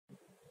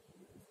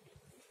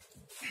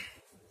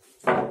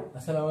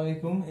আসসালামু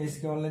আলাইকুম।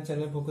 SK online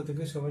চ্যানেলের পক্ষ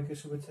থেকে সবাইকে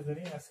শুভেচ্ছা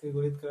জানিয়ে আজকে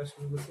গণিত ক্লাস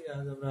শুরু করছি।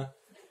 আজ আমরা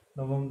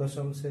নবম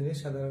দশম শ্রেণীর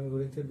সাধারণ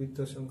গণিতের বৃত্ত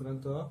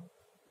সংক্রান্ত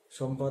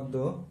সম্পাদ্য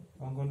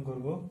অঙ্কন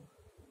করব।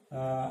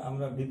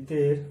 আমরা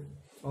বৃত্তের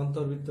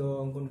অন্তর্বৃত্ত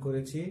অঙ্কন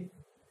করেছি,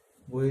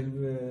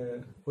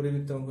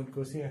 পরিবৃত্ত অঙ্কন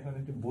করেছি, এখন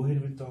একটি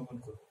বহির্বৃত্ত অঙ্কন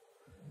করব।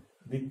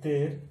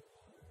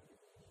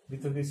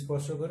 বৃত্তকে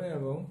স্পর্শ করে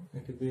এবং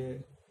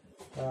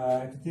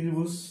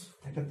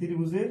একটা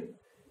ত্রিভুজের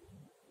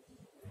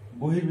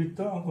বহির্বৃত্ত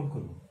অঙ্কন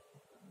করব।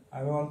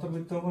 আমি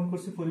অন্তর্বৃত্ত অঙ্কন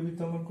করছি, পরিবৃত্ত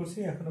অঙ্কন করছি,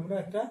 এখন আমরা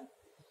একটা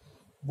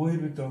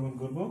বহির্বৃত্ত অঙ্কন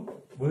করব।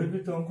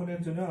 বহির্বৃত্ত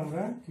অঙ্কনের জন্য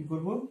আমরা কি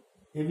করব,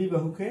 এবি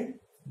বাহুকে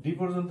ডি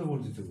পর্যন্ত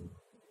বর্ধিত করব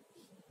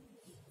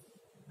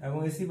এবং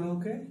এসি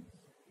বাহুকে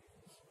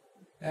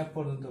এফ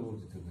পর্যন্ত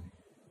বর্ধিত করি।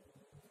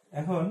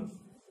 এখন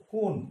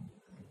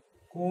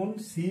কোণ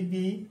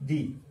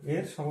সিবিডি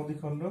এর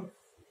সমদ্বিখণ্ড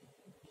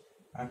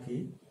আঁকি।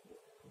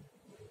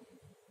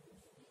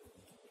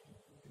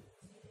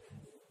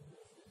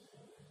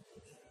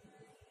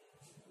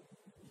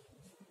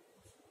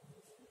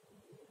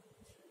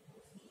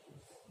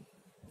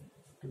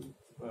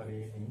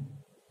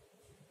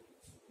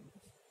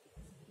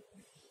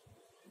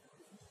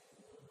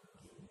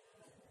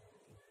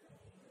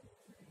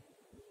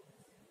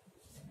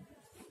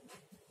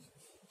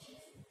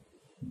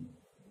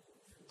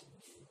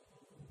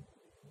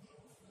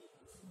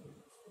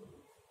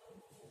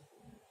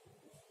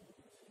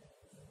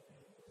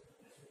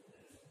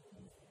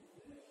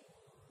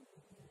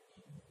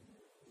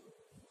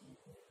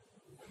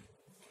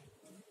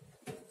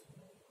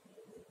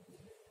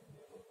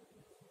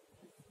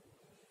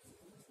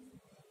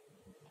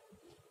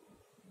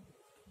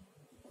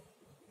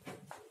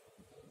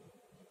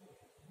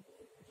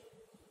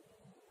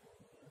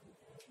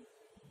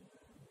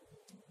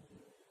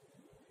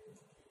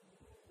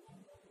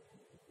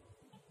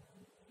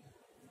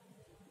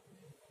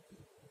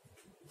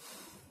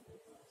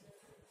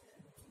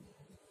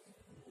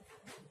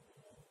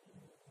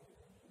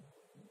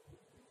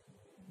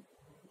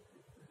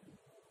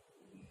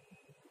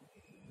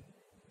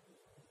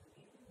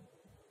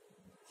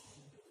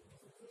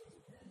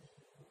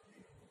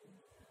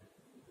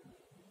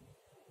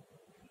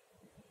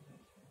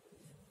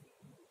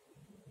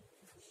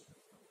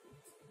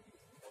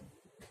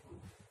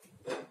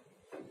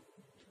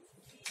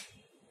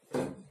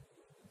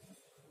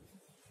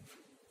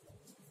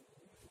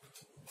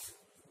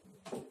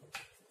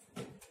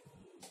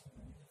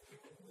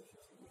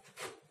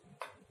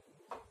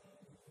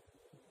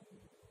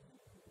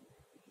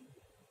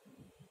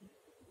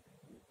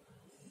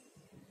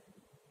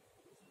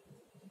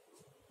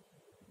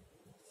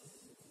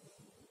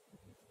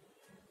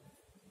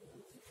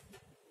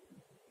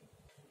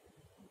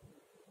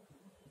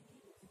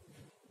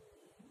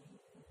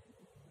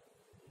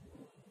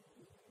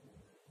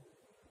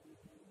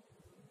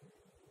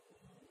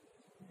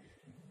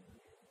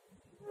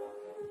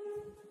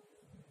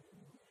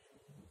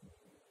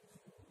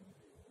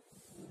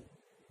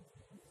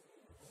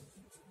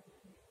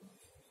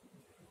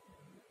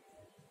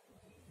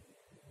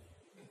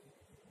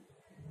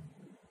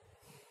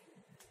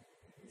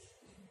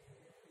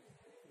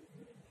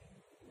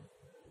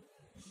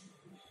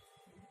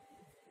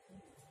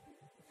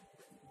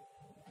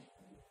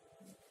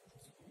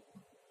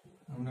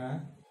 আমরা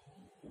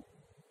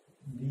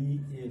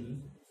বিএল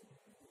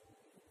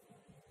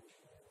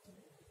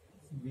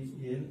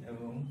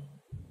এবং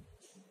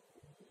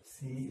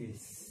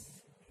সিএস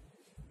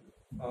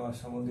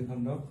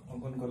সমদ্বিখণ্ডক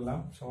অঙ্কন করলাম।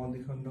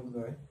 সমদ্বিখণ্ডক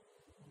দ্বয়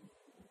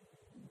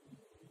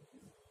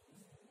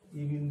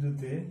ই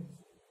বিন্দুতে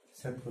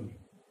ছেদ করল।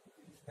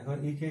 এখন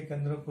ই কে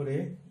কেন্দ্র করে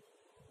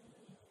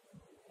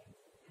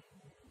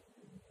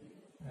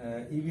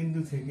ই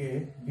বিন্দু থেকে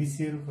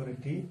বিসি এর উপর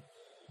একটি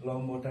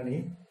লম্ব টানি।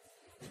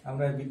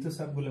 আমরা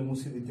বৃত্তচাপগুলো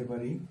মুছে দিতে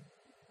পারি,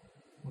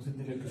 মুছে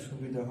দিলে একটু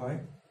সুবিধা হয়।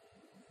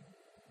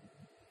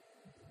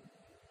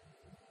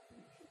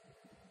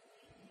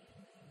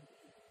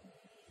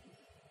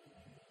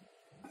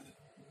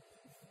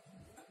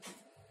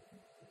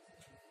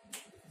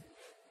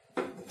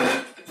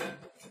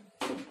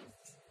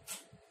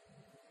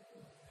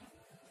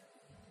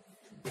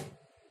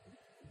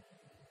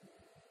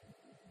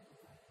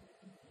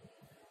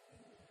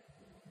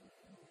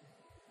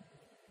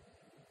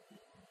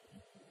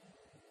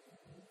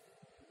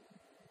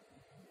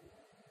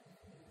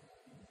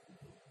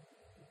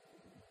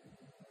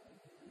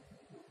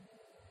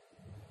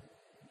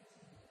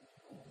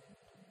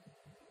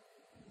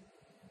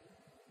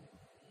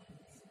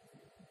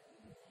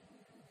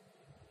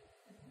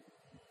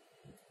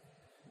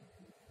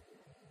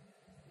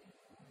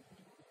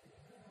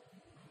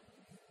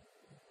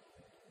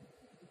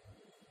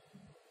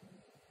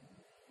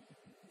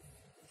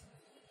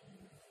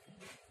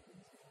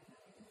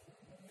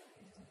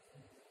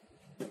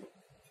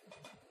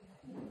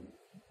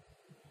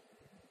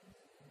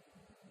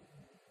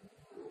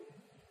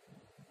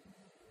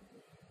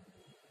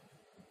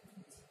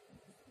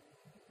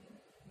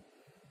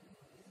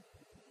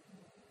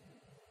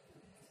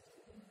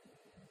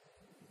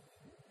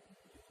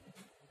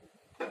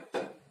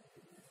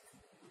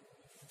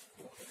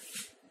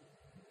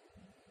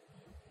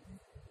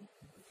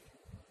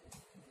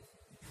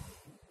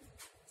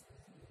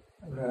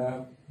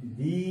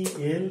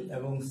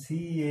 এবং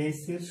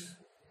সিএস এর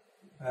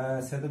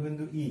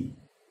ছেদবিন্দু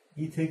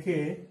ই থেকে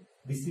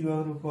বিসি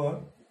বাহুর উপর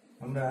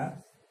আমরা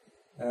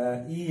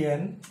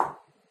ইএন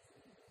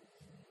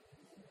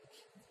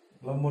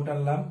লম্ব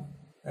টানলাম।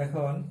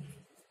 এখন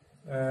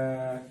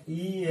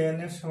ইএন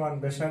এর সমান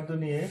ব্যাসার্ধ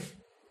নিয়ে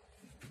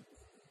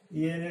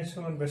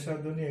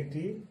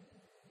একটি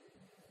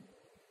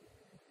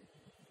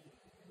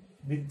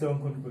বৃত্ত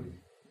অঙ্কন করি।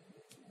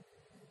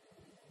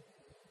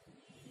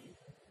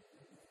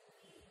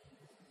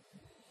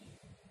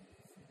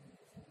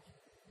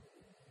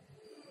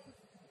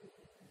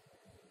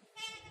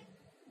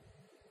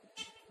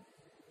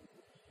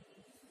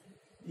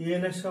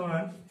 ইএন এর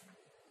সমান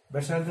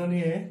ব্যাসার্ধ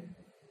নিয়ে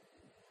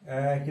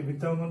একটি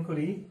বৃত্ত অঙ্কন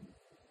করি।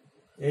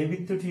 এই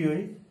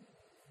বৃত্তটিই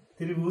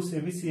ত্রিভুজ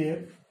এবিসি এর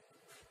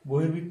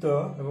বহির্বৃত্ত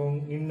এবং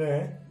নিম্ন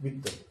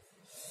বৃত্ত।